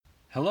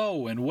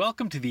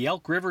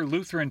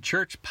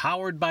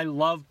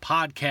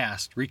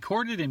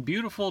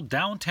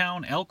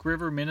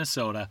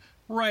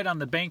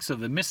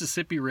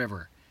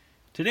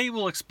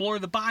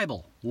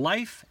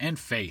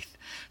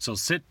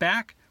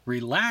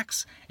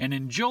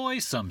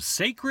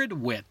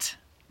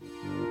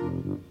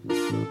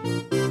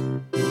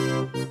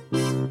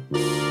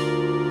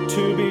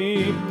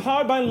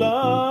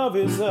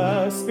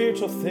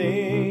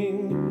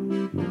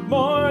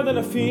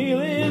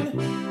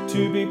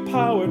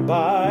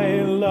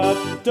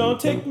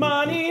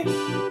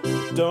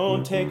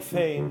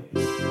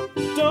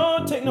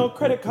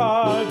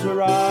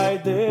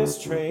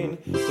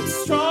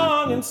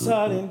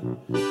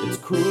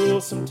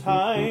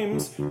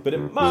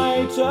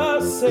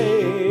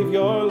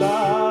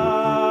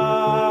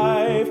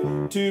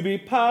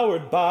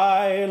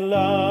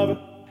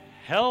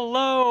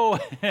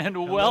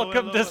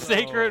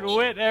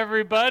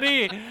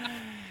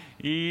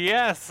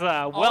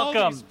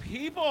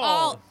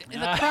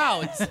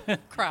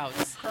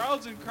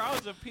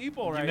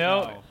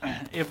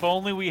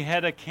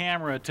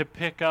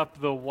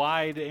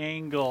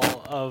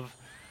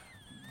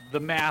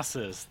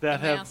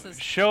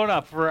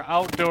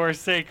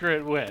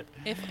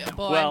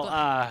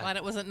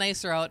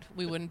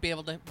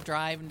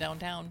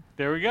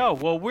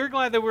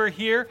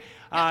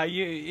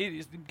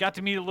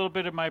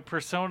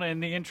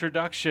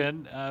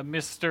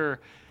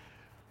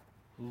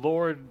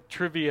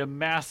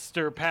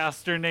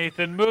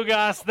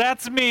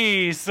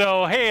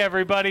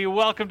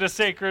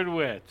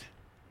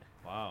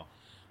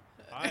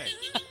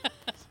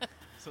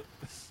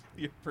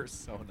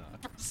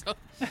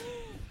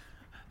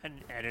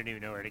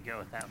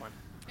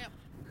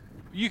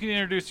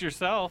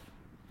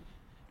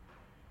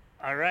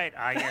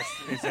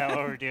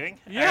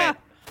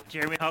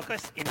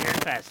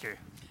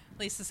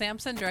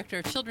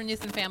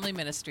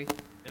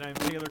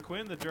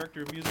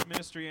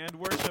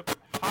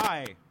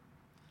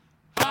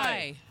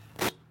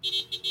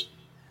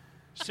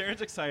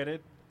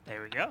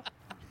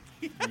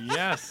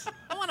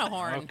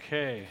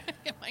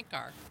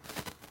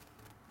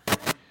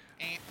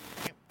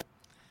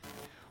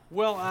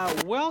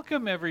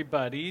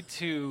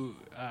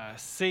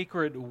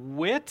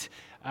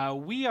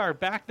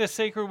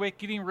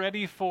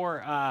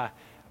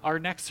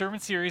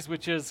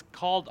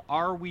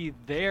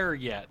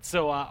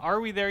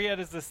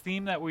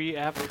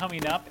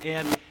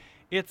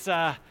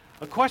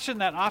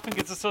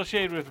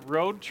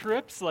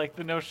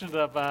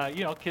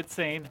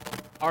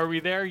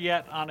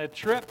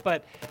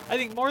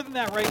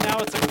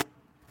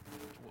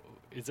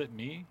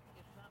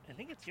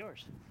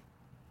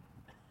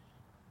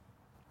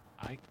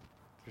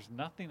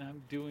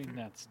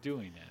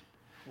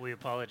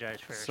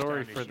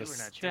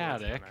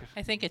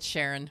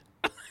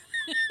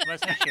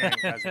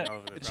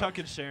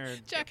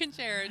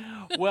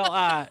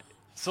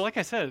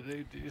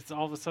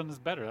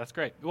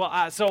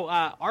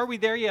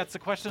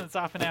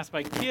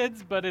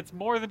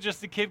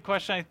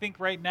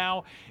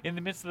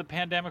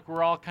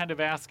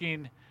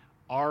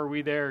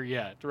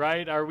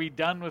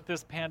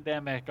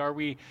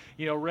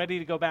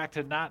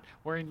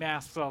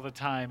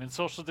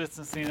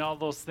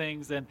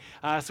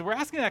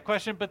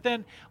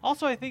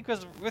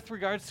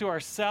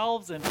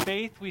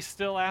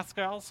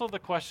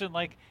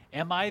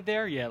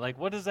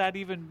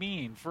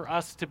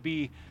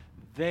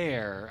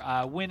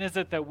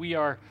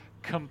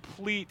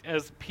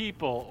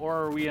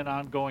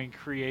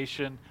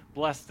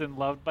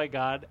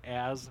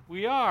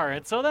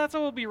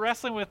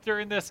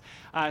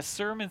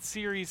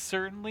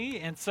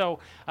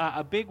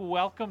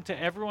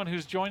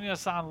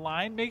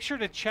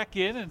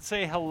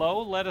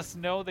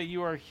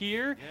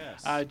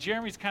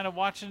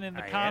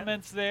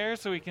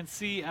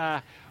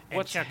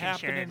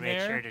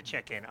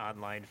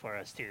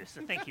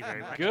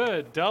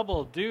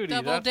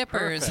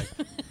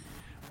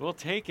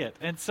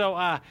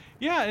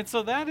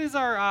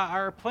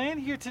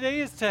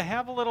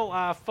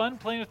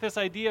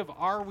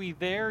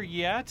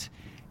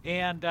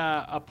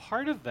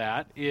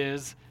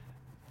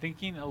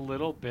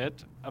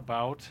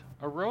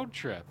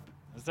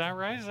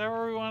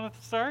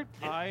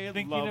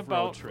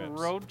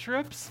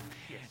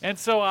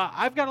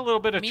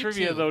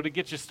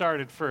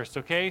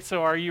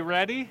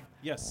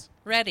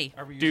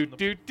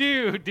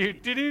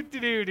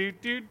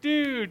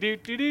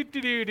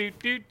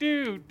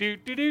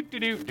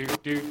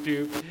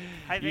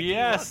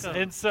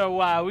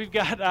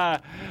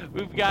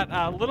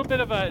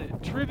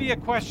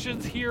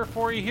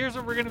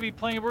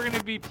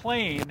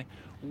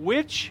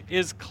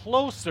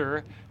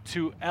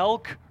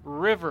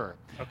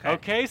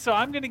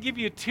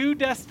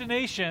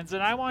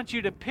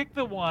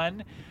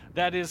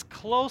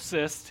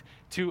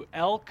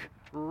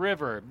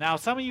River. Now,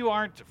 some of you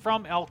aren't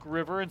from Elk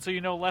River, and so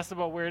you know less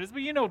about where it is,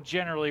 but you know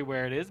generally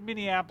where it is,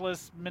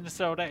 Minneapolis,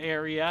 Minnesota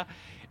area.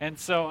 And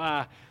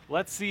so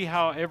let's see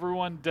how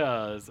everyone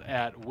does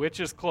at which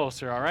is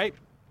closer, all right?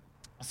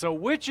 So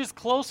which is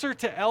closer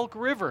to Elk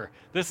River?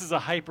 This is a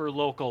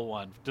hyper-local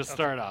one to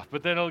start off,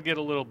 but then it'll get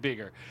a little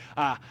bigger.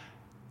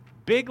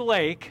 Big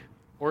Lake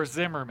or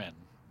Zimmerman?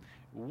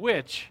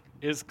 Which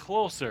is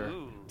closer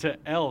to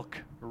Elk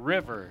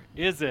River?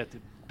 Is it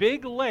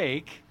Big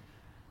Lake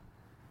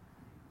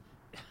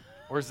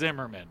or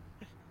Zimmerman?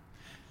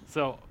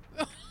 So,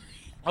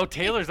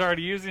 Taylor's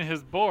already using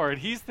his board.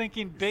 He's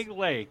thinking Big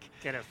Lake.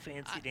 Get a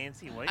fancy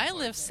dancy white. I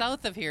live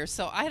south of here,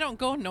 so I don't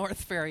go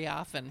north very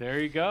often. There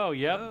you go.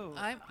 Yep.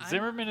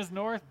 Zimmerman is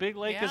north, Big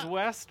Lake is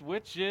west.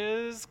 Which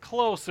is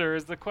closer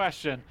is the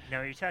question. Now,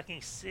 are you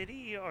talking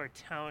city or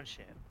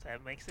township?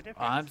 That makes a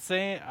difference. I'm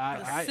saying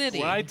city.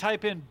 when I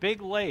type in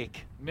Big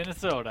Lake,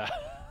 Minnesota.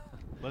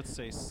 Let's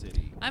say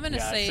city. I'm going to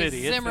say city.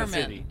 It's the Zimmerman,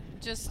 city.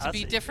 just to I'll be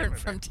say different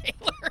Zimmerman. from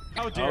Taylor.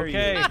 How dare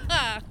Okay. you?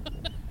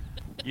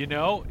 You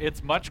know,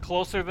 it's much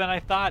closer than I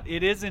thought.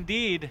 It is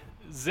indeed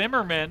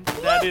Zimmerman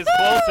that is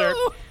closer.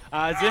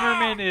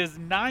 Zimmerman is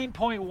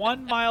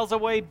 9.1 miles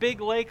away.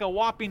 Big Lake, a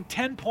whopping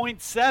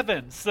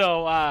 10.7.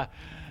 So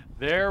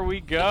there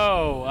we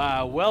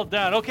go. Well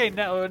done. Okay,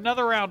 now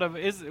another round of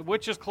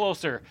which is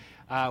closer?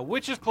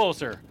 Which is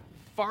closer?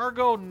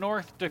 Fargo,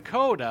 North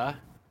Dakota,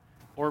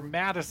 or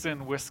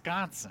Madison,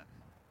 Wisconsin?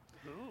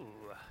 Ooh.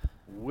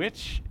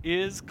 Which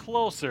is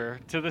closer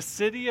to the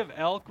city of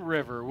Elk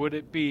River? Would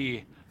it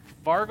be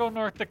Fargo,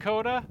 North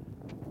Dakota,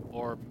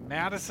 or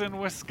Madison,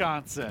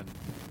 Wisconsin?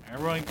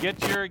 Everyone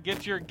get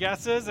your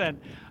guesses, and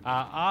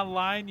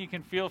online you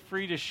can feel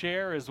free to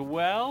share as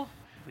well.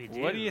 We do.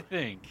 What do you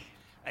think?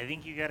 I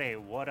think you got a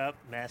what up,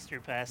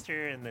 Master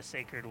Pastor and the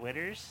Sacred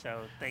Witters.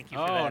 So thank you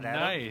for Oh, that, Adam.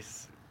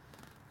 nice.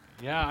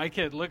 Yeah, I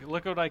can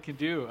look what I can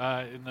do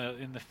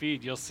in the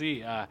feed. You'll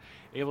see.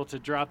 Able to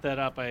drop that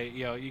up.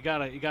 You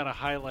gotta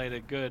highlight a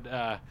good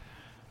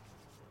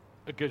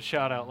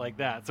shout out like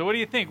that. So what do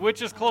you think?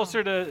 Which is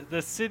closer to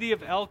the city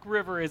of Elk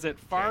River? Is it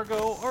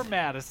Fargo or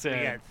Madison?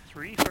 We got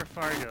 3 for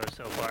Fargo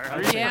so far. Three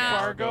How's for that?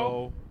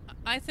 Fargo.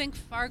 I think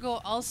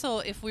Fargo also,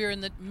 if we were in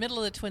the middle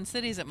of the Twin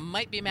Cities, it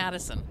might be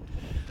Madison.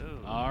 Ooh.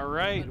 All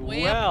right.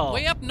 Way Well.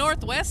 up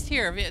northwest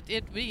here,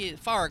 it'd be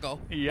Fargo.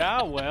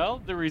 Yeah,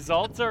 well, the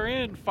results are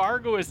in.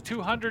 Fargo is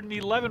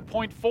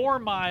 211.4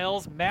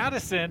 miles.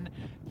 Madison,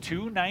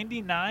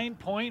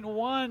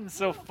 299.1.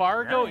 So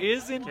Fargo Nice.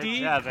 is Good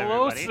indeed job,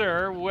 everybody.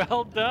 closer.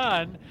 Well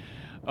done.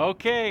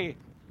 Okay.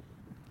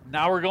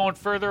 Now we're going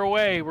further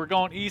away. We're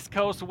going East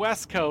Coast,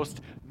 West Coast.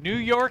 New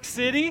York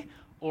City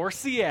or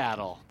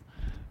Seattle?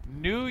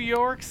 New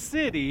York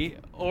City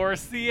or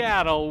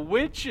Seattle?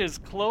 Which is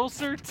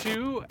closer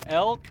to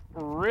Elk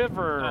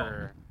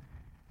River?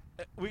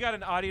 We got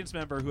an audience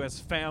member who has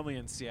family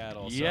in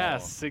Seattle.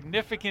 Yes,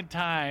 significant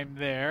time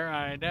there,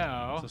 I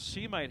know. So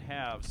she might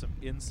have some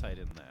insight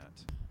in that.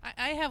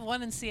 I have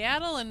one in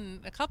Seattle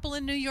and a couple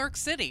in New York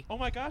City. Oh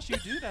my gosh, you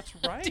do? That's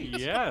right.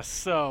 Yes,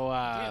 so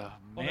Well,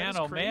 that man, is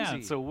oh man.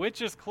 crazy. So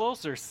which is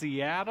closer,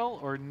 Seattle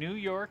or New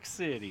York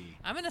City?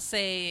 I'm going to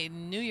say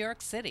New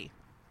York City.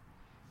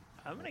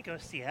 I'm gonna go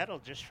Seattle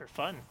just for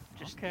fun.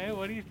 Just Okay,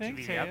 what do you to think,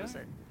 be the Taylor?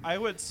 opposite. I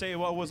would say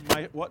what would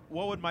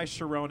my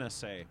Sharona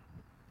say?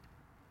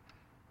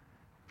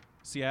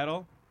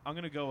 Seattle? I'm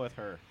gonna go with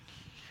her.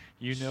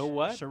 You know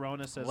what?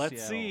 Sharona says Let's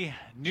Seattle. see.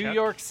 New Chuck?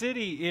 York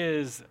City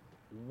is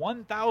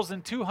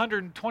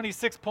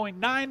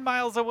 1,226.9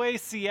 miles away.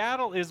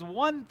 Seattle is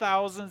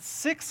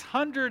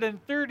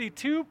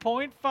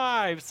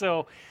 1,632.5.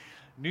 So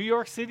New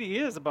York City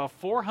is about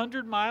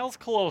 400 miles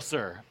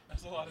closer.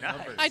 That's a lot of Nice.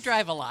 numbers. I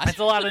drive a lot. That's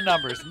a lot of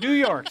numbers. New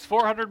York's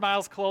 400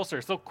 miles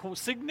closer, so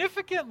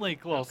significantly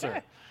closer.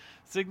 Okay.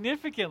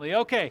 Significantly.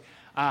 Okay.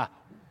 Got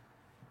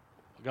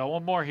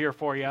one more here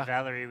for you.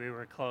 Valerie, we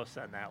were close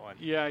on that one.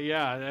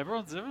 Yeah.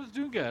 Everyone's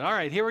doing good. All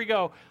right, here we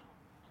go.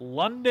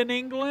 London,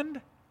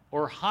 England,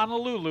 or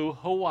Honolulu,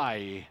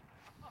 Hawaii?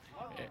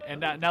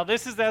 And now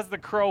this is as the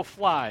crow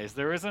flies.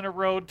 There isn't a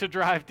road to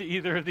drive to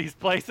either of these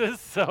places,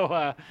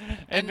 so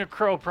and the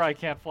crow probably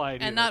can't fly it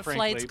and either, not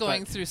frankly, flights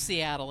going but- through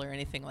Seattle or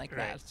anything like Right.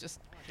 that. It's just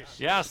Just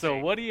Yeah. So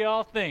straight. what do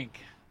y'all think?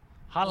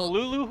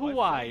 Honolulu, My friend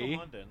Hawaii, in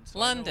London, so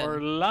I know- London. or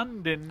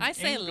London, I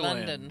say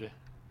England? London.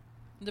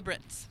 The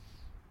Brits.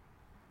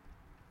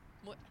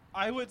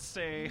 I would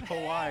say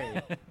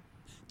Hawaii.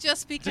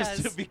 Just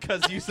because. Just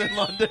because you said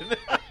London.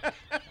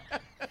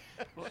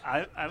 Well,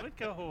 I would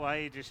go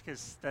Hawaii just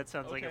because that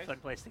sounds like a Okay. fun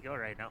place to go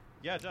right now.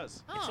 Yeah, it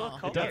does. It's a little Oh.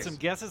 cold. Got some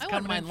guesses I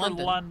wouldn't coming in mind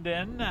for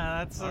London.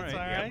 That's all right,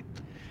 right. yep.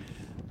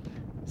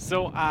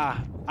 So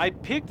I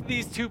picked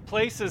these two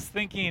places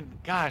thinking,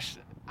 gosh,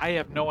 I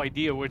have no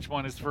idea which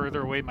one is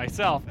further away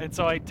myself. And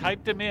so I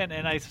typed them in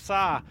and I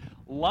saw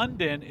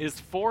London is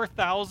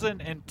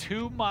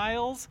 4,002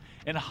 miles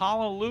and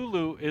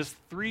Honolulu is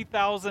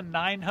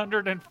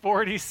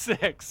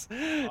 3,946.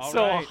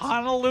 So right.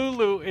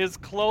 Honolulu is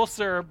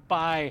closer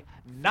by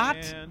not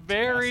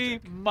very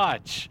Fantastic.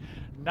 much.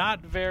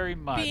 Not very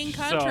much. Being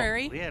So-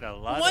 contrary, We had a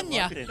lot Won of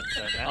ya. Londons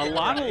on that. A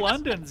lot of ride.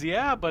 Londons,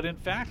 yeah, but in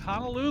fact,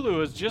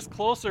 Honolulu is just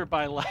closer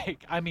by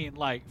like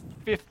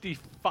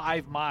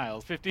 55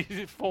 miles,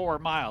 54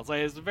 miles.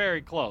 Like, it's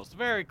very close,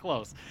 very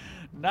close.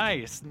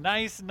 Nice.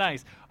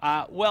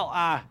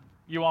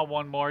 You want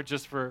one more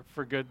just for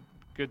good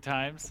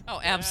times?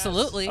 oh,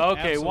 absolutely.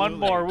 Okay, one Absolutely.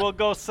 more. We'll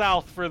go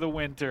south for the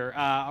winter.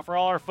 For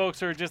all our folks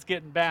who are just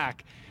getting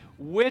back,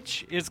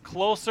 which is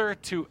closer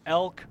to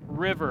Elk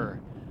River?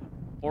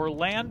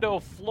 Orlando,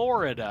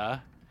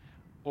 Florida,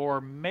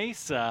 or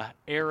Mesa,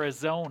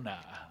 Arizona?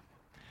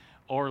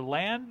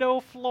 Orlando,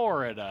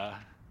 Florida,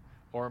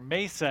 or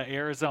Mesa,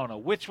 Arizona?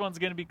 Which one's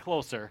going to be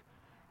closer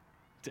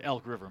to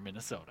Elk River,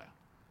 Minnesota?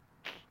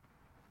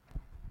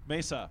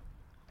 Mesa.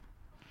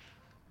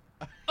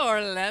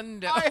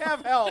 Orlando. I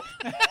have help.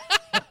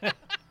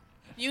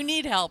 You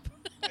need help.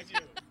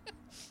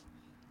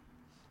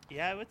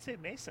 Yeah, I would say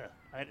Mesa.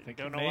 I Think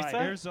don't of know Mesa?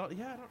 why. There's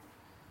yeah.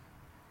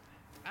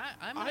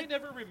 I'm I gonna-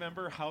 never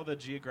remember how the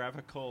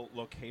geographical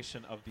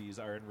location of these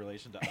are in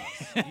relation to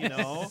us. You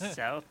know.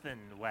 South and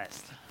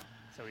west.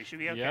 So we should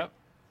be okay. Yep.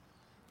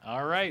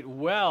 All right.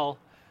 Well,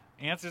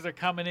 answers are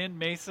coming in.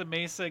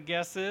 Mesa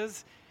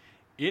guesses.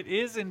 It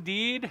is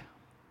indeed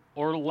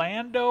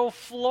Orlando,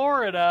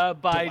 Florida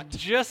by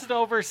just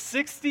over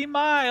 60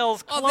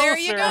 miles closer. Oh, there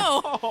you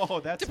go. Oh,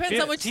 that's Depends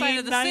on which side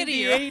of the city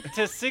you're 1598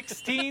 to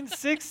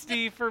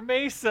 1660 for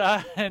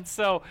Mesa, and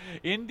so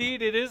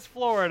indeed it is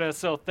Florida.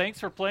 So thanks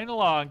for playing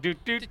along. Do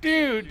do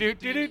do do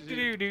do do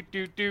do do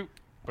do do.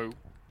 Boop.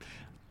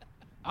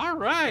 All That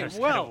right. was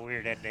kind Well. of a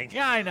weird ending.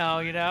 Yeah, I know.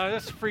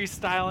 It's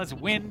freestyle. It's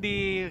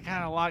windy.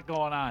 Kind of a lot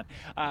going on.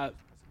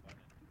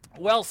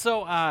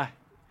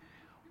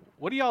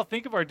 What do y'all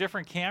think of our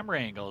different camera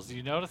angles? Do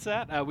you notice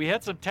that? We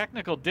had some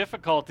technical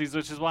difficulties,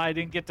 which is why I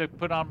didn't get to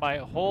put on my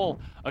whole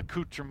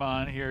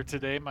accoutrement here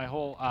today, my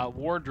whole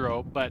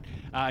wardrobe. But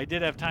I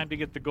did have time to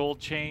get the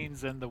gold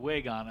chains and the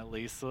wig on at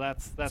least. So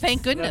that's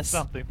Thank goodness. That's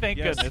something. Thank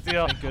Yes, goodness.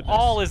 thank goodness.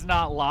 All is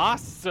not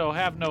lost, so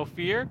have no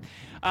fear.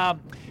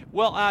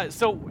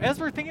 So as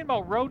we're thinking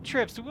about road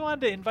trips, we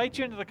wanted to invite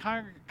you into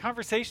the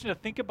conversation to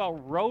think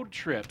about road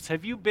trips.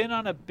 Have you been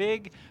on a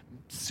big,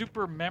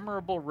 super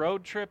memorable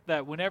road trip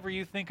that whenever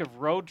you think of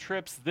road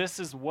trips, this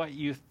is what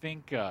you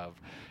think of?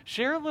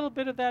 Share a little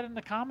bit of that in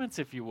the comments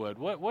if you would.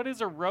 What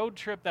is a road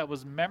trip that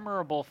was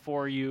memorable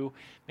for you?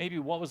 Maybe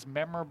what was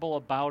memorable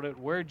about it?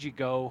 Where'd you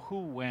go? Who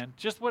went?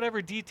 Just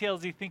whatever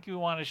details you think you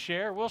want to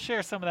share. We'll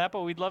share some of that,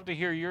 but we'd love to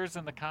hear yours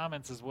in the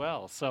comments as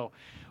well. So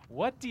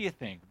what do you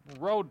think?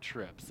 Road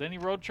trips. Any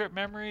road trip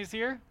memories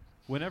here?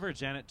 Whenever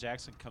Janet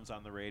Jackson comes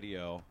on the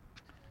radio,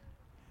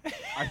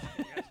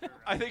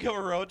 I think of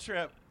a road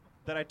trip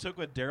that I took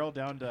with Daryl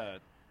down to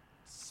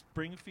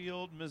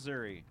Springfield,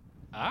 Missouri.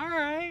 All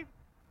right.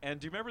 And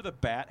do you remember the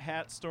bat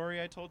hat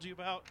story I told you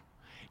about?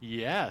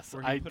 Yes,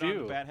 Where he I put on do.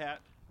 the bat hat?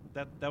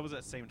 That was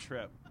that same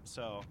trip.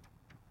 So,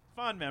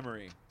 fond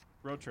memory.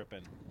 Road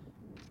tripping.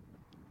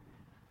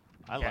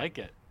 I Yeah. like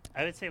it.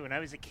 I would say when I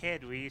was a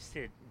kid, we used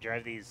to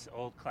drive these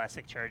old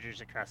classic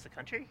Chargers across the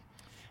country.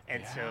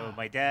 And Yeah. so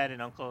my dad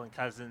and uncle and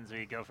cousins,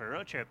 we'd go for a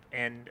road trip.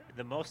 And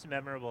the most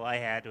memorable I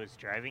had was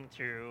driving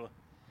through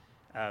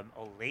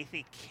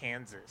Olathe,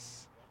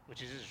 Kansas,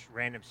 which is just a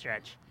random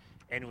stretch.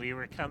 And we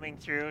were coming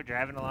through,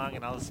 driving along,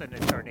 and all of a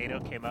sudden a tornado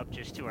came up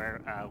just to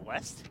our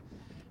west.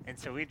 And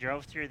so we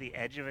drove through the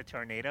edge of a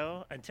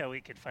tornado until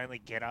we could finally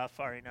get off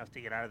far enough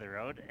to get out of the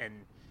road.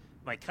 And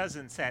my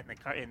cousin sat in the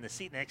car in the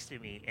seat next to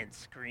me and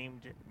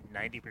screamed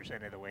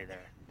 90% of the way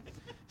there.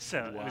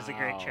 So it was a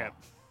great Wow. trip.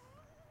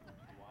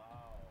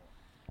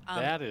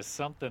 That is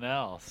something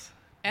else.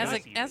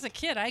 As a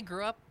kid, I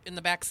grew up in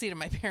the back seat of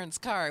my parents'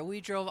 car. We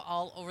drove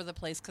all over the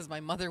place because my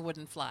mother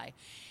wouldn't fly.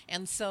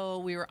 And so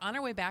we were on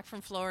our way back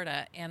from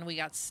Florida, and we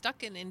got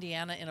stuck in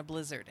Indiana in a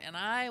blizzard. And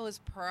I was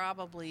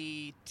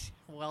probably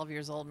 12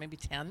 years old, maybe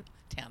 10.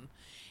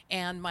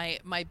 And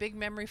my big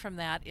memory from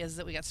that is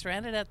that we got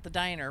stranded at the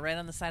diner right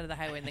on the side of the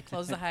highway, and they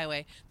closed the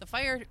highway. The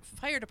fire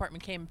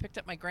department came and picked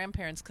up my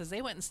grandparents because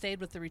they went and stayed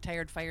with the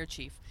retired fire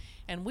chief.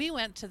 And we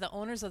went to the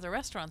owners of the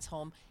restaurant's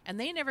home, and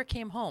they never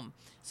came home.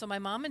 So my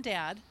mom and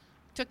dad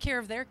took care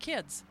of their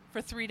kids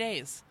for 3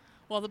 days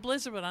while the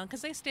blizzard went on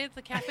because they stayed at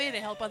the cafe to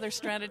help other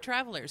stranded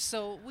travelers.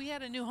 So we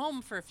had a new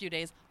home for a few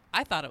days.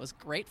 I thought it was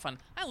great fun.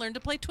 I learned to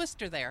play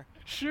Twister there.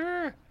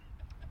 Sure.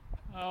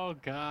 Oh,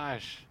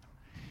 gosh.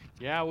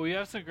 Yeah, we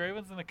have some great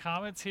ones in the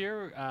comments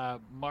here.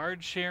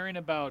 Marge sharing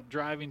about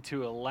driving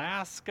to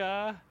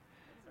Alaska.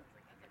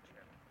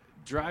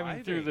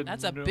 Driving through the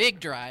That's a big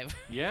drive.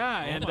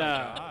 Yeah, and my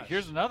gosh.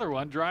 here's another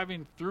one: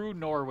 driving through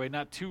Norway,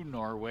 not to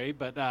Norway,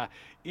 but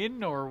in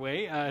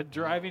Norway,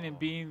 driving and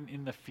being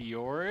in the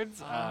fjords.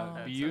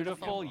 that's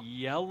Beautiful wonderful.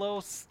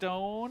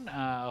 Yellowstone,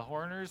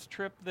 Horner's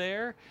trip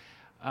there.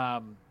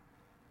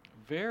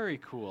 Very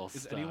cool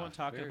Is stuff. anyone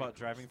talking Very about cool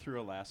driving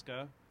through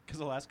Alaska? Because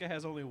Alaska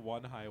has only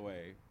one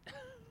highway.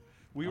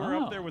 We were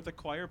up there Oh. with the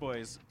choir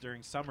boys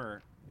during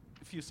summer,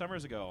 a few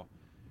summers ago.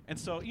 And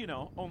so,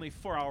 only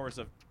 4 hours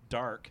of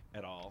dark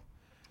at all.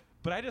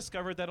 But I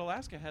discovered that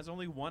Alaska has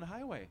only one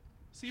highway.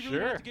 So you really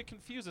don't Sure. have to get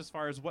confused as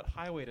far as what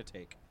highway to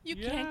take. You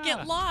can't Yeah.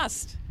 get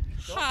lost.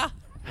 Ha!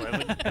 Well,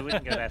 I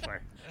wouldn't go that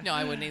far. No,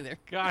 I wouldn't either.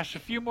 Gosh, a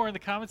few more in the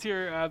comments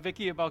here,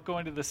 Vicky, about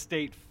going to the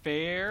state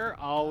fair.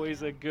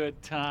 Always a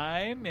good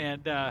time.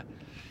 And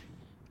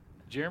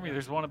Jeremy,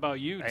 there's one about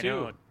you, I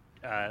too.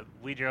 know.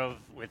 We drove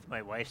with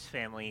my wife's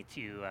family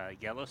to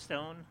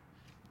Yellowstone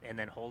and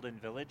then Holden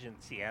Village in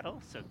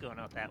Seattle, so going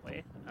out that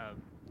way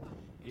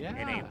Yeah.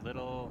 in a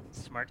little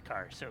smart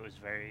car, so it was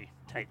very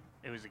tight.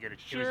 It was a good,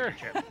 Sure. it was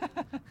a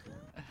good trip.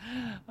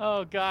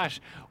 Oh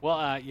gosh.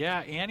 Well,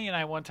 yeah, Annie and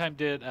I one time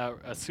did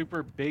a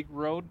super big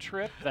road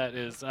trip that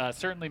is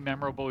certainly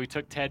memorable. We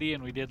took Teddy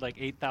and we did like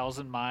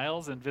 8,000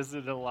 miles and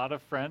visited a lot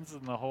of friends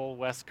in the whole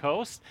West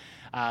Coast.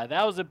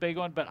 That was a big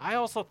one. But I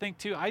also think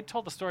too, I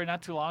told the story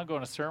not too long ago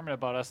in a sermon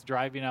about us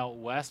driving out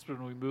west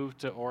when we moved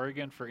to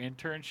Oregon for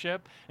internship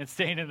and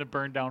staying in a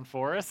burned down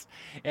forest.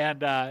 And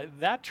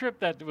that trip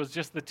that was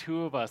just the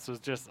two of us was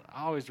just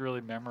always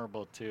really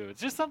memorable too.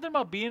 It's just something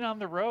about being on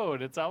the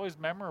road. It's always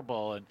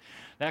memorable. And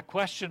that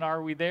question,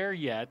 are we there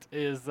yet,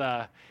 is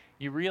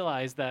you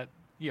realize that,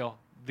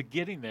 the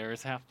getting there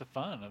is half the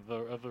fun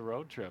of the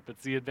road trip.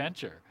 It's the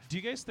adventure. Do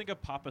you guys think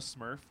of Papa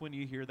Smurf when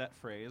you hear that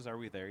phrase, are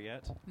we there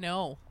yet?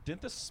 No.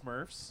 Didn't the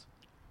Smurfs,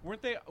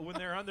 weren't they, when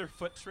they're on their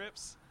foot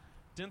trips,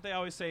 didn't they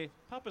always say,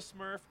 Papa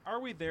Smurf, are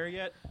we there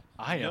yet?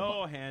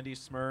 No, Handy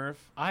Smurf.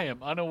 I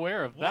am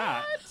unaware of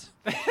that.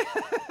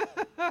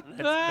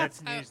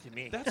 That's news to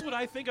me. That's what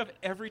I think of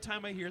every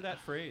time I hear that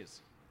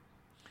phrase.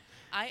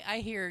 I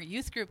hear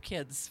youth group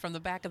kids from the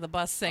back of the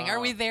bus saying, "Are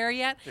we there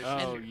yet?"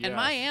 Oh, And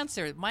my yes.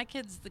 answer,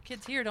 the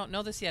kids here don't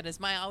know this yet, is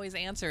my always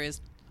answer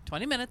is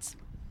 20 minutes.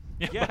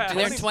 Yeah.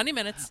 They're in 20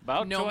 minutes,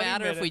 About no 20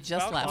 matter if we minutes,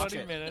 just about left.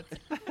 20 minutes.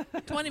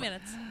 20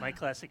 minutes. My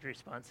classic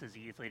response as a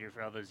youth leader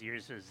for all those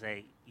years was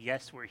say,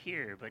 yes, we're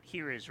here, but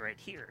here is right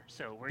here.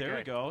 So we're There good.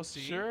 we go.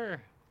 See?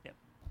 Sure.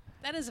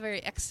 That is a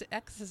very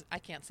I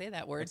can't say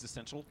that word.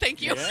 Existential.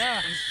 Thank you.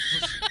 Yeah.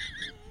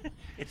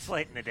 It's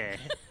late in the day.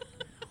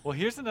 Well,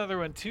 here's another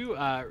one too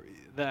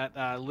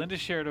that Linda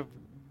shared of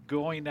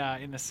going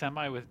in the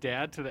semi with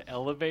Dad to the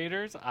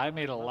elevators. I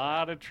made a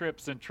lot of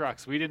trips in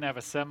trucks. We didn't have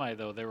a semi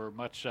though; they were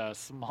much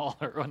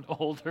smaller and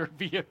older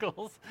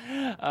vehicles,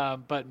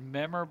 but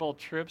memorable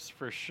trips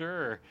for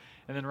sure.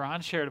 And then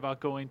Ron shared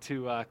about going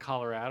to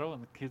Colorado,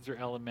 and the kids are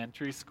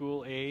elementary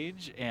school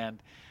age, and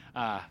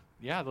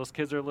yeah, those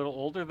kids are a little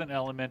older than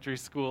elementary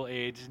school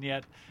age, and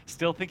yet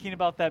still thinking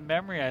about that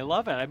memory. I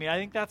love it. I mean, I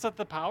think that's what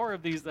the power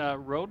of these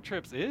road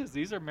trips is.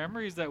 These are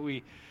memories that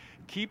we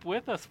keep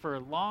with us for a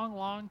long,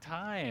 long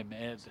time.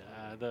 And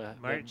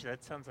Marge,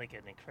 that sounds like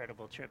an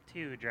incredible trip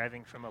too.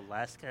 Driving from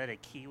Alaska to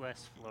Key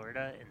West,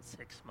 Florida in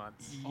 6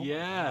 months.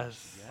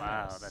 yes.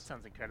 Wow, that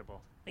sounds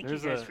incredible. Thank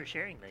There's you guys a- for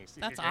sharing these.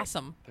 These That's are great.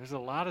 awesome. There's a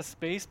lot of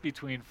space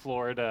between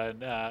Florida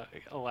and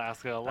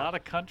Alaska. A lot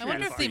of country. I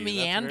wonder to if they see. That's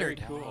very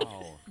meandered.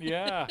 cool.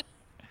 Yeah.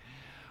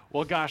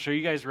 Well, gosh, are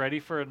you guys ready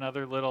for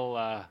another little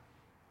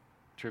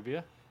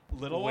trivia?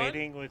 Little one?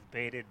 Waiting with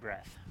bated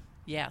breath.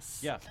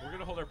 Yes. Yeah, we're going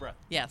to hold our breath.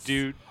 Yes.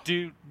 Do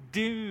do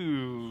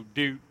do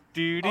do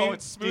do do. Oh,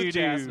 it's smooth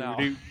jazz now.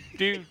 Do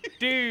do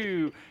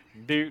do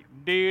do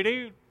do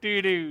do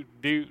do do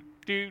do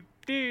do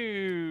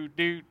do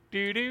do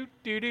do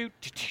do do.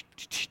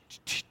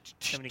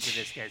 Somebody give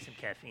this guy some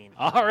caffeine.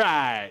 All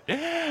right.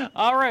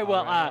 All right.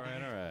 Well, all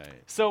right.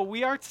 so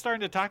we are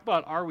starting to talk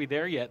about Are We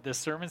There Yet? This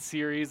sermon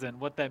series and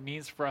what that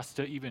means for us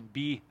to even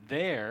be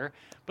there.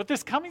 But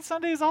this coming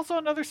Sunday is also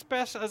another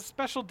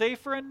special day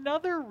for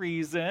another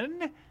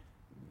reason.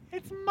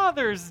 It's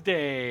Mother's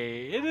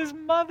Day. It is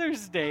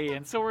Mother's Day.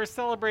 And so we're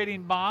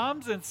celebrating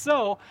moms. And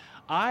so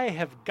I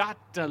have got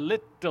a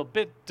little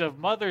bit of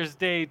Mother's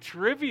Day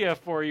trivia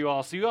for you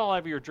all. So you all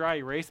have your dry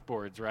erase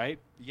boards, right?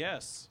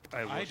 Yes,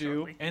 I will do.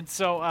 shortly. And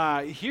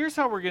so here's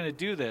how we're going to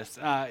do this.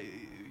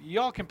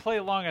 Y'all can play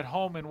along at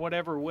home in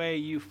whatever way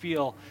you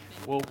feel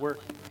will work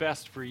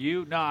best for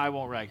you. No, I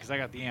won't write because I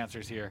got the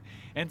answers here.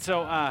 And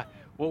so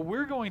what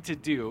we're going to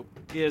do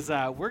is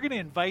we're going to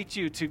invite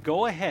you to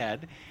go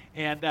ahead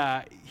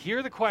and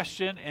hear the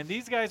question. And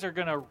these guys are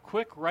going to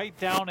quick write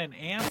down an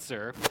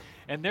answer.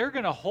 And they're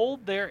going to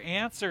hold their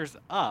answers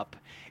up.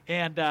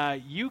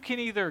 And you can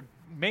either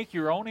make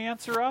your own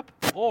answer up,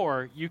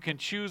 or you can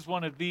choose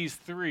one of these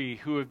three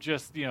who have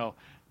just,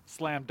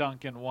 slam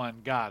dunk in one,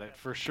 got it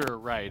for sure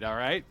right, all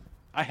right?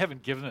 I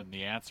haven't given them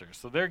the answer,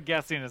 so they're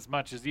guessing as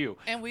much as you.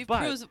 And we've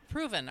But-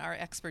 proven our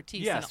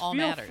expertise Yes, in all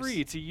feel matters.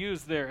 free to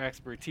use their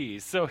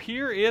expertise. So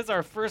here is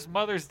our first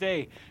Mother's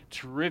Day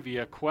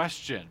trivia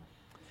question.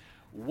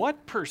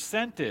 What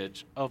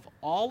percentage of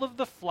all of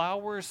the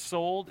flowers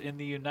sold in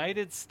the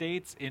United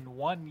States in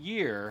 1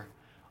 year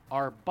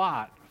are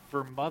bought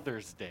for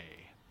Mother's Day?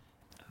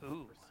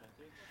 Ooh.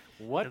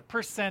 What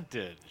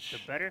percentage? The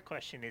better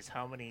question is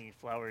how many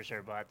flowers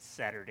are bought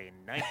Saturday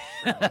night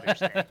for Mother's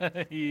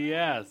Day?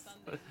 Yes,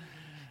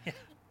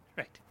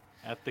 Right.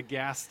 at the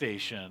gas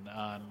station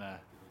on.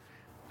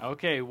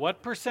 Okay,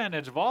 what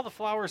percentage of all the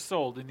flowers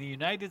sold in the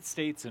United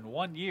States in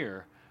 1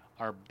 year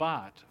are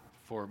bought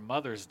for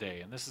Mother's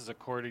Day? And this is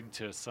according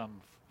to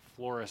some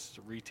florist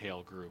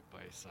retail group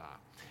I saw.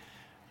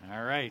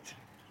 All right.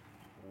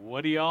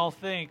 What do y'all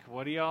think?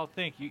 What do y'all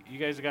think? You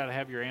guys got to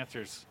have your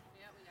answers.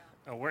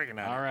 I'm working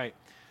on it. All right.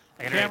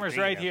 I gotta Camera's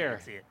read right it up, I here.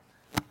 can see it.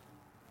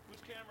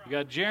 You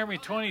got Jeremy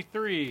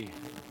 23,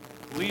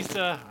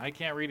 Lisa, I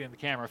can't read it in the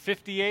camera,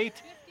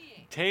 58,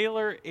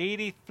 Taylor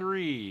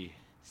 83.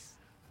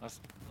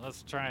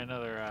 Let's try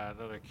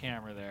another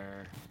camera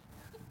there.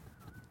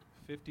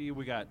 50.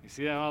 We got. You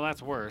see that? Oh,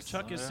 that's worse.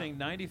 Chuck is saying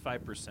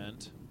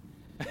 95%.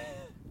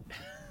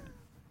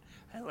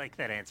 I like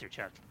that answer,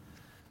 Chuck.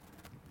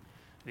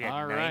 We got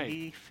All right.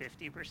 90,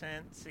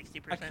 50%,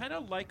 60%. I kind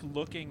of like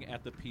looking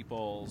at the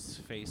people's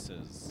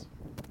faces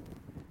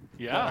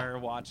that Yeah. are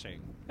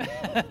watching.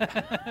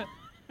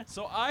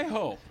 So I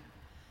hope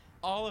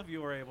all of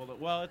you are able to.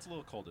 Well, it's a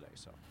little cold today,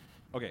 so.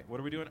 Okay, what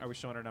are we doing? Are we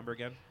showing our number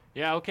again?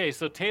 Yeah, okay,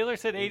 so Taylor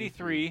said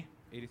 83,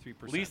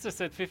 83%. Lisa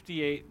said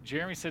 58,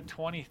 Jeremy said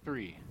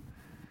 23.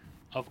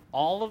 Of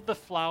all of the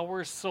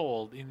flowers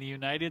sold in the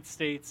United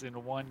States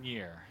in 1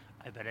 year.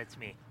 I bet it's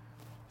me.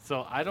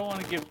 So I don't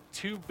want to give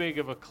too big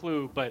of a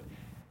clue, but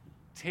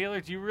Taylor,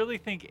 do you really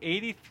think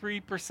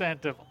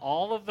 83% of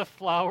all of the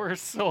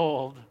flowers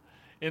sold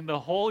in the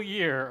whole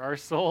year are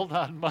sold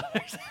on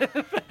Mother's Day?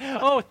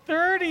 Oh,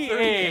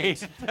 38.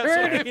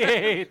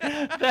 38.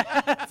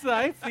 That's,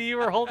 I see you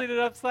were holding it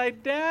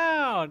upside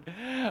down.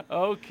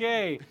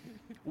 Okay.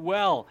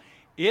 Well,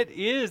 it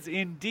is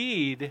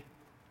indeed,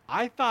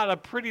 I thought, a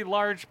pretty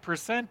large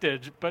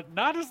percentage, but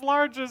not as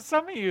large as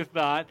some of you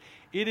thought.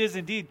 It is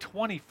indeed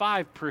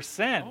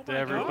 25%, my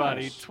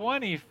everybody. gosh.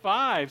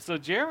 25. So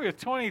Jeremy with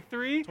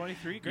 23.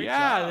 23, great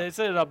Yeah, job. they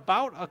said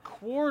about a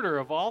quarter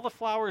of all the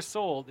flowers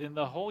sold in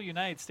the whole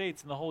United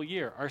States in the whole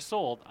year are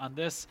sold on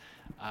this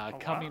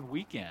coming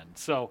weekend.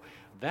 So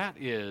that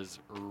is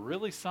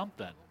really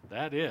something.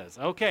 That is.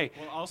 Okay,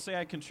 Well, I'll say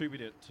I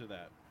contributed to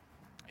that.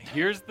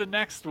 here's the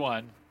next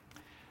one.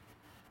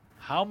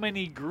 How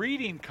many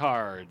greeting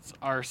cards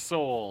are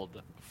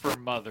sold for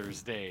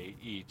Mother's Day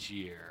each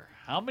year?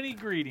 How many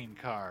greeting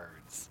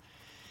cards?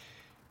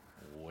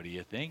 What do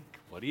you think?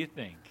 What do you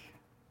think?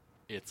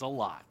 It's a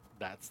lot.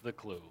 That's the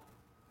clue.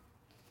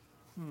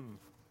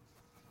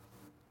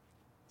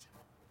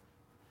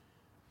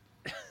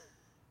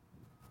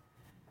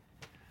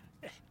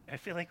 I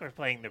feel like we're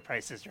playing The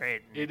Price is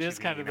Right. and It should is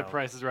be, kind of you the know,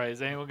 Price is Right.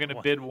 Is anyone going to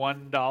one- bid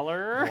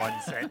 $1?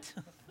 1 cent.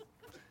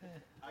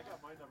 I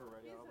got my number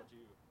ready. How about you?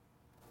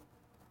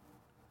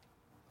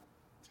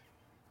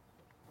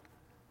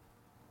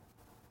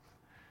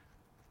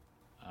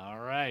 All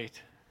right.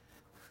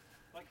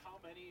 Like how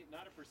many?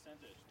 Not a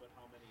percentage, but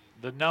how many?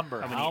 The number.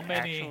 How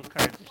many? actual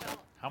cards are sold?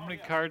 How many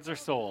cards are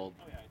sold?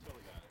 Oh yeah, I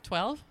totally got it.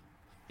 12?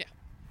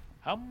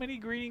 How many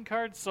greeting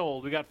cards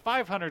sold? We got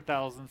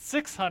 500,000,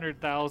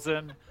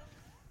 600,000,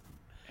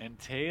 and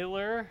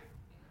Taylor,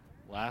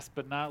 last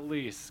but not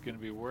least, is going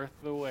to be worth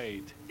the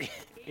wait.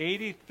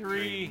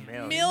 83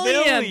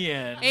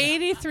 million.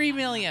 83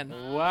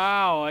 million.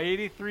 Wow,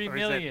 83 Or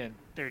is that million.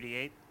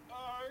 38. It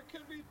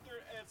could be.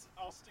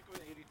 I'll stick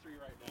with 83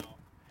 right now.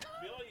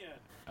 Million.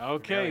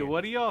 Okay, Million.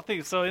 what do y'all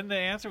think? So in the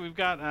answer, we've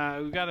got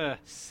a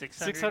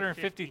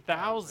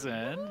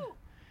 650,000.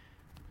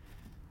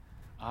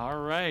 All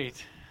right,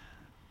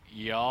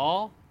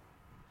 y'all,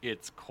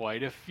 it's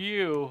quite a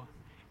few.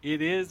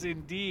 It is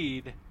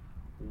indeed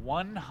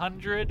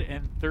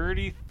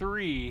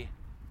 133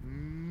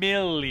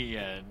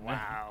 million.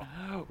 Wow.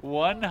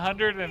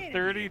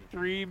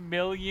 133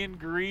 million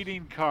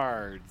greeting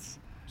cards.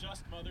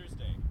 Just Mother's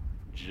Day.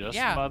 Just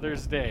Yeah.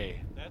 Mother's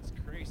Day. That's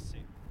crazy.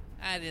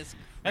 That is crazy.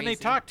 And they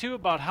talk too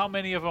about how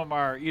many of them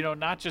are,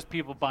 not just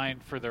people buying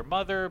for their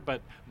mother,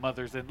 but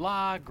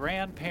mothers-in-law,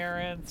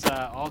 grandparents,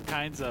 all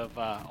kinds of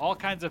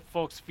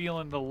folks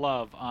feeling the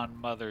love on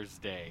Mother's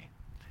Day.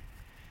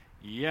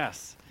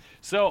 Yes.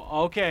 So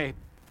okay,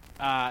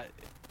 now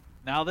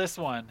this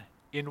one.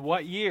 In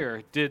what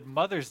year did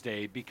Mother's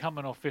Day become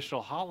an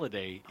official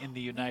holiday in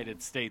the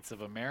United States of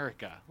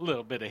America? A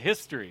little bit of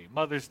history,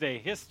 Mother's Day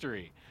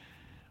history.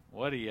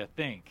 What do you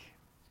think?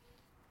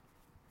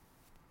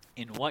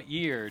 In what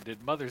year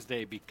did Mother's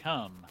Day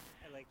become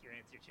I like your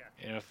answer, Chuck.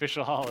 an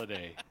official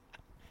holiday?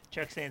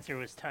 Chuck's answer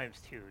was ×2,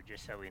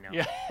 just so we know.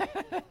 Yeah.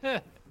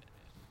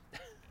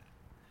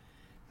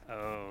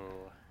 Oh.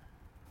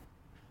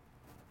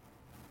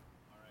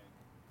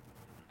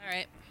 All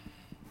right.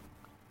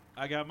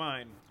 I got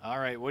mine. All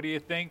right. What do you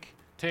think,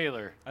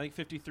 Taylor? I think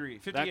 53.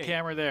 58. That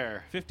camera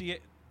there.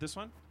 58. This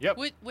one? Yep.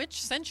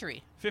 Which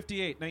century?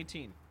 58.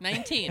 19.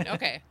 19.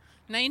 Okay.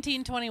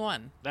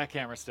 1921. That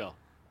camera still.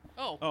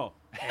 Oh. Oh.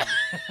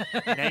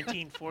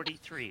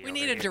 1943. We over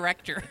need a here.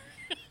 director.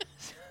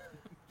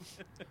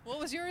 What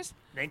was yours?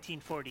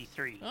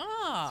 1943.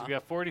 Oh. So we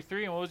got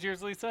 43. And what was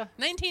yours, Lisa?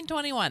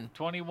 1921.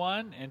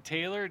 21. And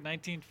Taylor,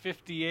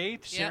 1958.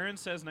 Yep. Sharon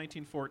says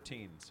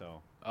 1914,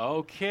 so.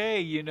 Okay,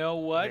 you know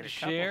We what? had a couple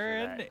for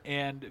Sharon that.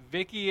 and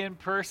Vicky in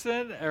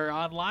person, or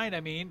online,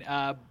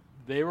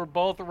 They were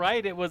both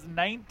right. It was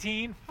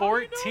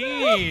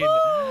 1914.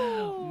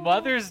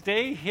 Mother's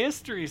Day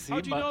history. See,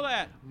 how'd you know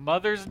that?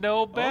 Mothers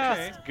know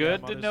best. Okay.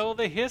 Good Yeah, to know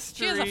the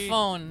history. She has a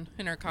phone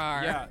in her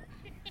car. Yeah.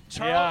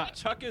 Yeah.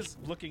 Chuck is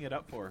looking it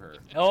up for her.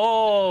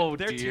 Oh,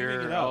 They're teaming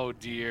dear. it up. Oh,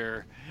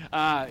 dear.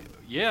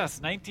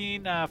 Yes,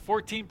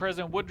 1914,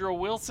 President Woodrow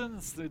Wilson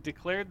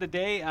declared the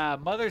day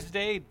Mother's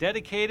Day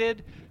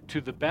dedicated to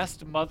the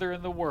best mother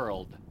in the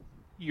world,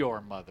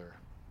 your mother.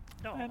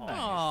 No. Nice.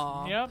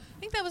 Aw. Yep, I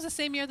think that was the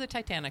same year the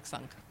Titanic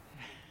sunk.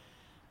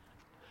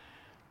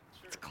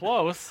 it's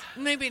close.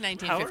 Maybe How are we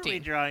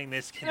 1915. drawing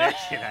this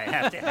connection? I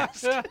have to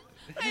ask.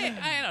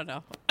 I don't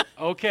know.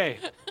 Okay.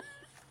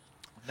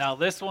 Now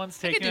this one's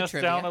could taking do us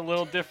trivia. down a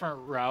little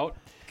different route.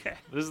 Okay.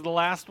 This is the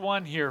last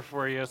one here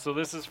for you. So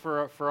this is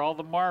for all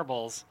the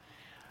marbles.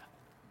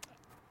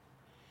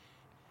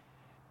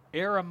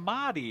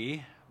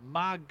 Aramati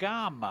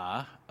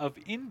Magama of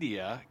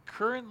India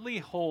currently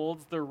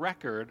holds the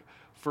record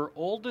for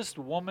oldest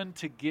woman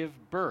to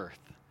give birth.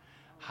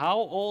 How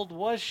old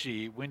was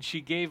she when she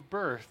gave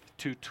birth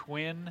to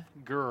twin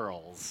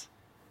girls?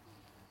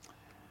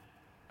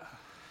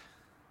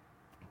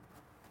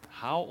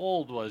 How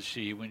old was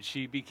she when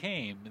she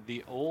became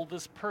the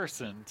oldest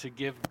person to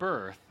give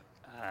birth,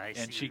 I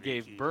and see, she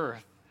gave Ricky.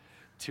 birth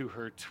to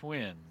her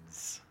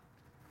twins?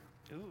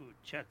 Ooh,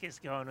 Chuck is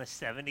going with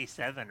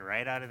 77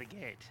 right out of the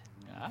gate.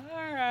 All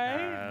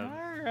right,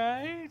 all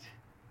right.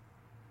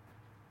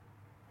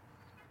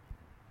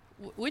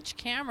 Which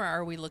camera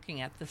are we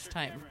looking at this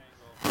time?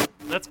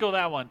 Let's go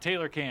that one.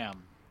 Taylor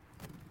Cam.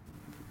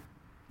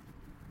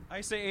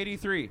 I say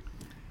 83.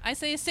 I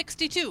say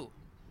 62.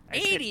 I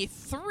said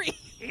 83.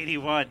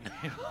 81.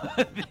 Those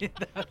What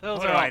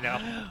do are I all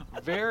know?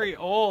 very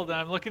old.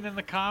 I'm looking in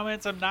the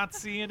comments. I'm not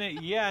seeing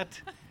it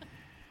yet.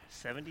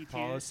 72,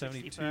 Paul is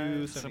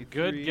 72, 65. Some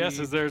good 73.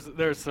 guesses.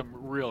 There's some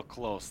real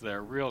close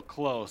there. Real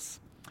close.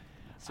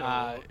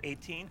 So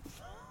 18?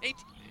 18.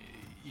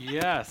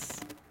 Yes.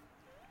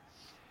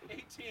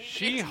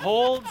 She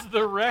holds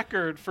the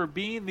record for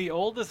being the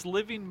oldest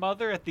living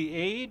mother at the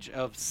age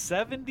of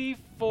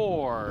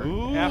 74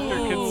 after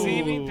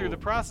conceiving through the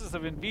process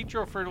of in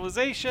vitro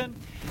fertilization.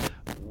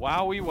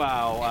 Wowie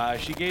wow.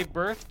 She gave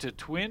birth to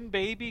twin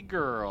baby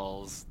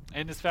girls.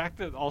 And in fact,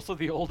 also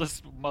the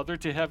oldest mother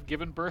to have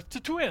given birth to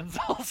twins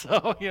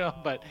also, you know,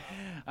 but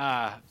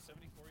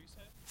 74, you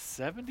said?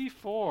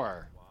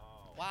 74.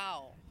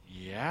 Wow.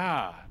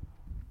 Yeah.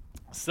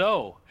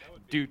 So,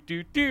 do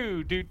do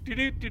do do do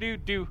do do do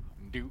do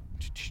do.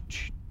 Keep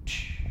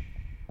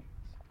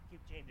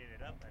changing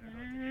it up. I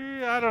don't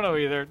know. I don't know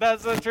either.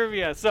 That's the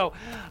trivia. So,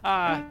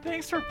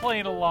 thanks for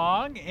playing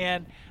along,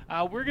 and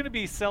we're going to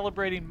be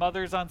celebrating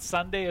mothers on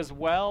Sunday as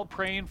well,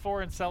 praying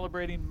for and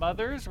celebrating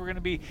mothers. We're going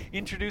to be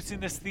introducing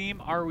this theme,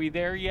 Are We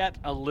There Yet?,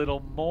 a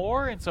little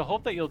more, and so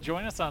hope that you'll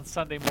join us on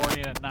Sunday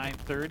morning at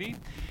 9:30.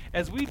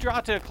 As we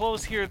draw to a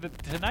close here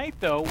tonight,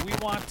 though, we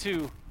want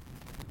to,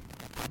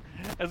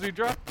 as we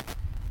draw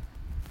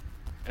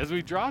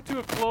to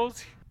a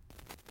close,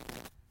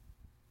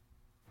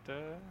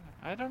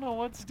 I don't know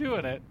what's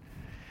doing it.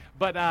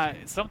 But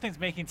something's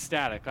making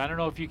static. I don't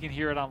know if you can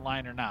hear it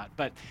online or not.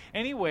 But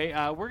anyway,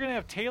 we're going to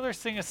have Taylor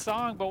sing a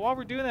song. But while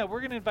we're doing that,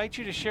 we're going to invite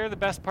you to share the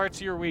best parts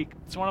of your week.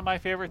 It's one of my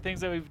favorite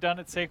things that we've done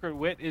at Sacred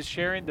Wit is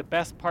sharing the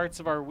best parts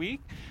of our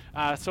week.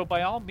 So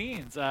by all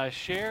means,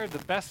 share the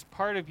best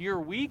part of your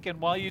week. And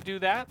while you do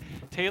that,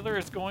 Taylor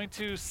is going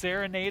to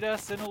serenade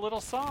us in a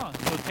little song.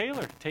 So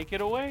Taylor, take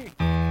it away.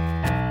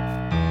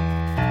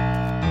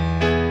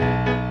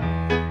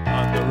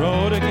 On the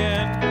road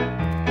again.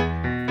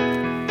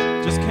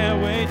 Just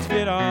can't wait to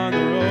get on the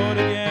road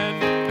again.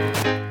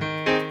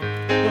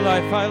 The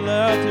life I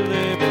love to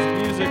live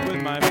is music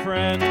with my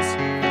friends.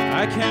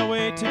 I can't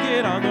wait to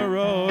get on the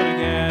road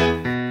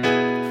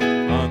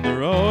again. On the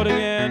road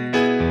again.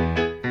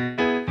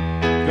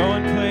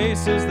 Going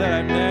places that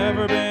I've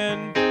never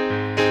been.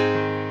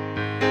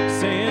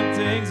 Saying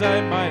things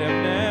I might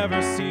have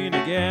never seen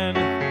again.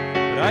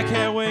 But I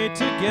can't wait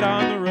to get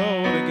on the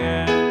road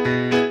again.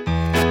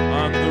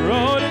 On the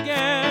road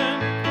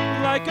again,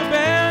 like a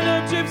band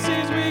of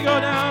gypsies, we go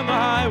down the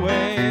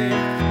highway.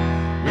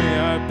 We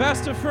are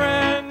best of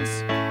friends,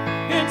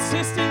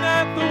 insisting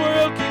that the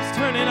world keeps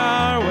turning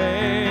our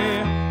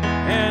way.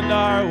 And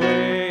our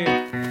way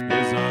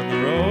is on the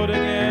road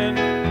again.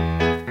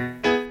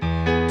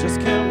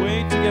 Just can't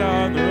wait to get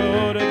on the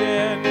road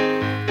again.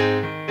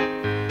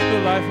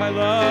 The life I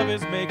love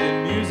is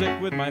making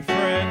music with my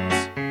friends,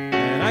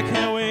 and I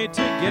can't wait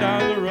to get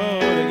on the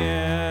road again.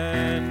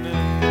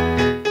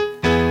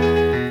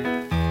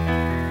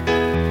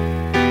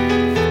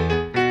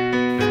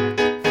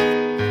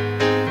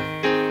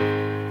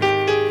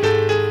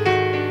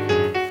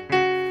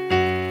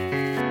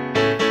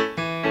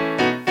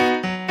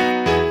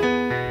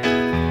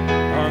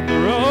 On the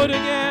road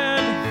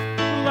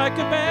again, like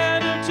a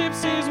band of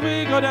gypsies,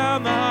 we go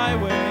down the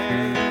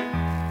highway.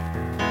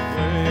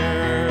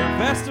 We're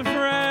best of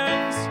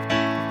friends,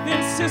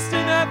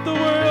 insisting that the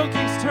world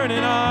keeps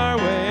turning our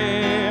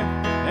way.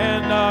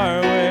 And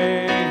our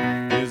way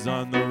is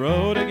on the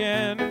road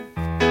again.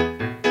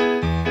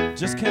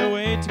 just can't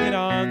wait to get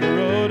on the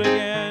road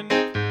again.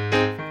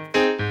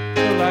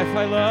 The life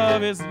I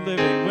love is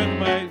living with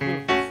my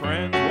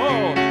friends.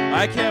 Whoa,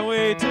 I can't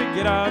wait to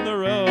get on the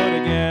road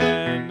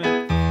again.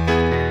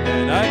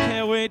 And I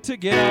can't wait to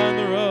get on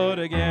the road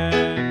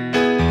again.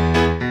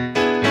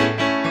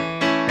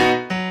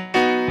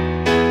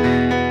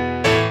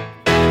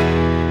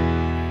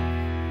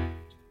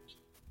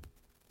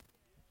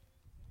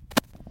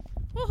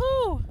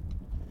 Woohoo!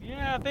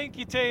 Yeah, thank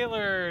you,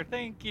 Taylor.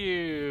 Thank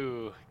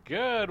you.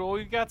 Good. Well,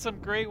 we've got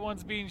some great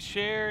ones being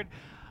shared.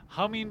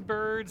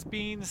 Hummingbirds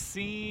being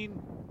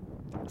seen.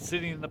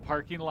 Sitting in the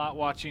parking lot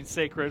watching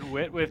Sacred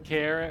Wit with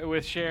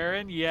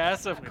Sharon.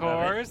 Yes, of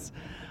course.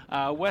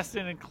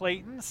 Weston and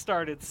Clayton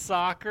started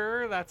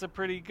soccer. That's a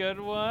pretty good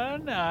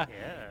one.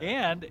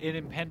 And an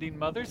impending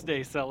Mother's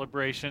Day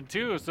celebration,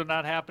 too. So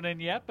not happening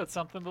yet, but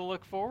something to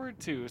look forward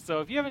to. So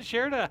if you haven't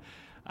shared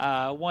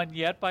one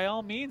yet, by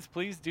all means,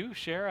 please do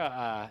share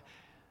a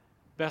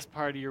best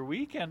part of your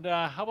week. And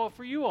how about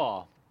for you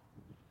all?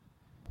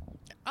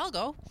 I'll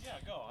go. Yeah,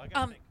 go. I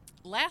got to think.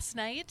 Last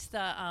night,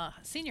 the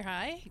senior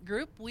high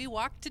group, we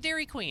walked to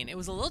Dairy Queen. It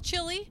was a little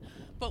chilly,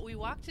 but we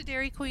walked to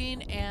Dairy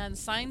Queen, and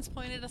signs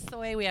pointed us the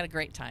way. We had a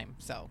great time,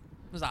 so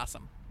it was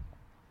awesome.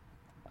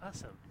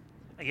 Awesome.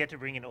 I get to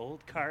bring an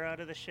old car out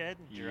of the shed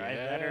and drive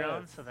that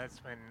around, so that's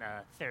been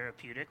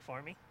therapeutic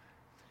for me.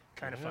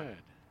 Kind of fun.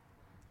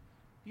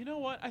 You know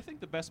what? I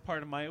think the best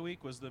part of my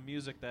week was the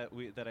music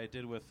that I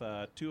did with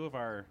two of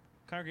our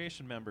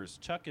congregation members,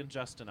 Chuck and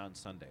Justin, on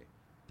Sunday.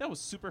 That was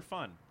super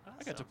fun. Awesome.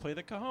 I got to play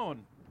the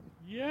cajon.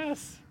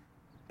 Yes.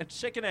 And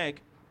shake an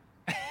egg.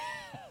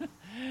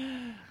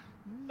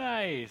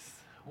 Nice.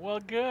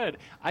 Well, good.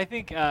 I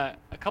think a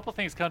couple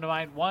things come to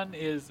mind. One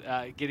is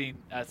getting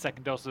a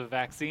second dose of the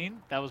vaccine.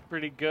 That was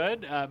pretty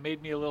good.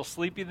 Made me a little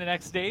sleepy the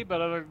next day,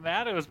 but other than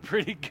that, it was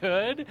pretty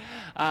good.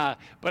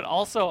 But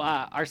also,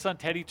 our son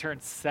Teddy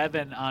turned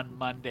 7 on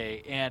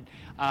Monday, and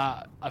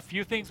a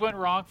few things went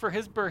wrong for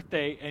his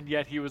birthday, and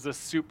yet he was a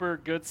super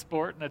good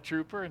sport and a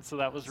trooper, and so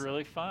that was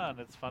really fun.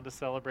 It's fun to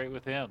celebrate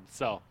with him.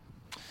 So,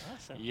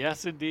 awesome.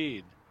 Yes,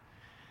 indeed.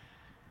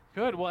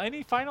 Good. Well,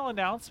 any final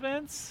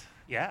announcements?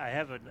 Yeah, I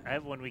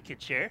have one we could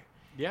share.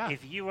 Yeah.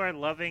 If you are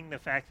loving the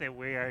fact that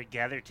we are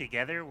gathered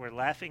together, we're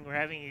laughing, we're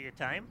having a good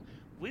time,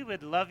 we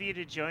would love you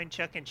to join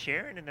Chuck and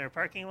Sharon in their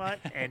parking lot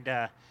and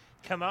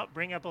come out,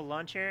 bring up a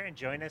lawn chair, and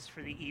join us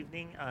for the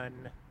evening on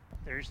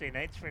Thursday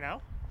nights for now.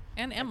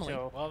 And Emily.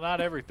 Well, not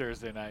every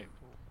Thursday night.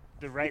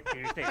 The right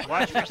Thursday.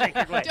 Watch for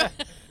Sacred Wit.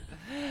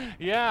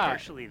 Yeah.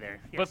 Partially there.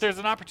 Yes. But there's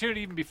an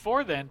opportunity even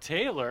before then.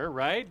 Taylor,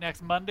 right?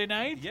 Next Monday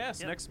night? Yes,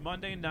 yep. Next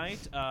Monday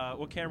night.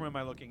 What camera am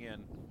I looking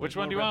in? Which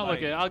one do you want to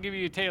look at? I'll give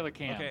you a Taylor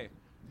cam. Okay.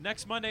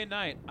 Next Monday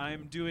night,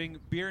 I'm doing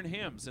beer and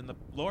hymns in the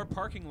lower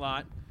parking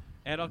lot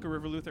at Elko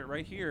River Lutheran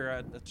right here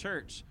at the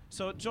church.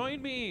 So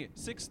join me,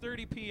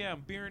 6:30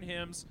 p.m., beer and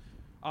hymns.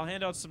 I'll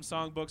hand out some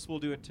songbooks. We'll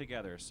do it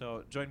together.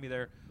 So join me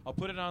there. I'll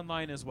put it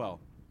online as well.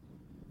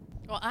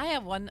 Well, I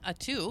have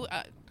two.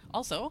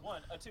 Also,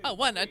 a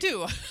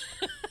two.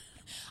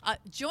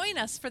 Join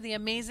us for the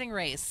Amazing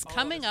Race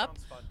coming up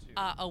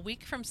a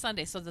week from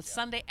Sunday. So the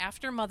Sunday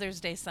after Mother's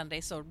Day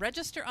Sunday. So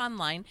register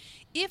online.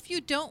 If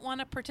you don't want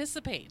to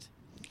participate,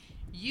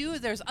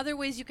 there's other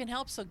ways you can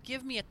help. So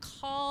give me a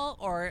call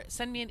or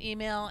send me an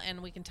email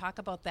and we can talk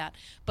about that.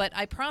 But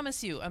I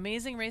promise you,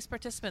 Amazing Race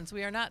participants,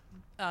 we are not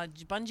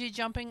bungee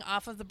jumping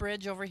off of the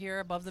bridge over here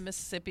above the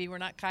Mississippi. We're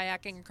not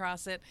kayaking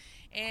across it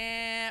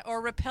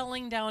or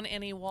rappelling down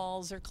any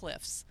walls or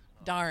cliffs.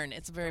 Darn,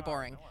 it's very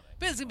boring.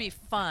 But it's going to be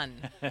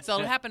fun. So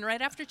it'll happen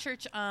right after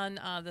church on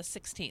the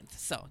 16th.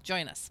 So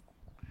join us.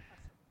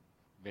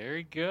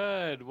 Very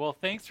good. Well,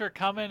 thanks for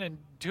coming and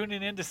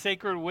tuning in to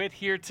Sacred Wit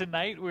here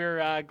tonight.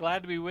 We're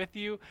glad to be with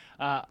you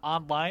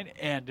online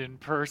and in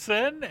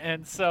person.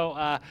 And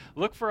so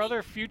look for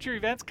other future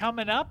events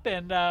coming up.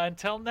 And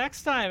until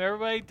next time,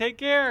 everybody take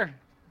care.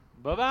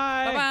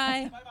 Bye-bye.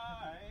 Bye-bye. Bye-bye.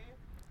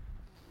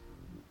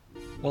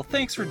 Well,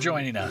 thanks for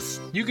joining us.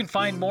 You can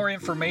find more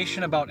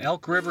information about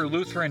Elk River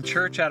Lutheran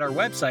Church at our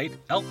website,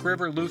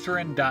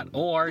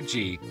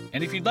 elkriverlutheran.org.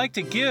 And if you'd like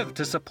to give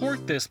to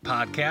support this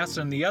podcast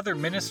and the other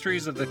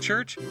ministries of the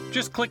church,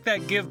 just click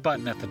that Give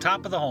button at the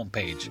top of the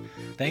homepage.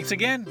 Thanks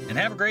again, and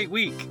have a great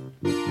week.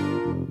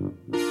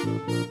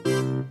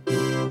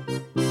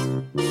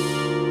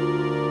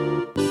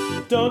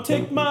 Don't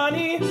take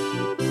money,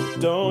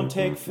 don't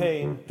take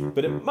fame,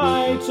 but it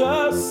might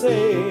just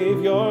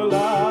save your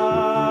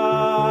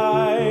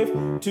life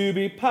to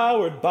be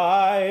powered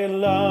by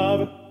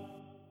love.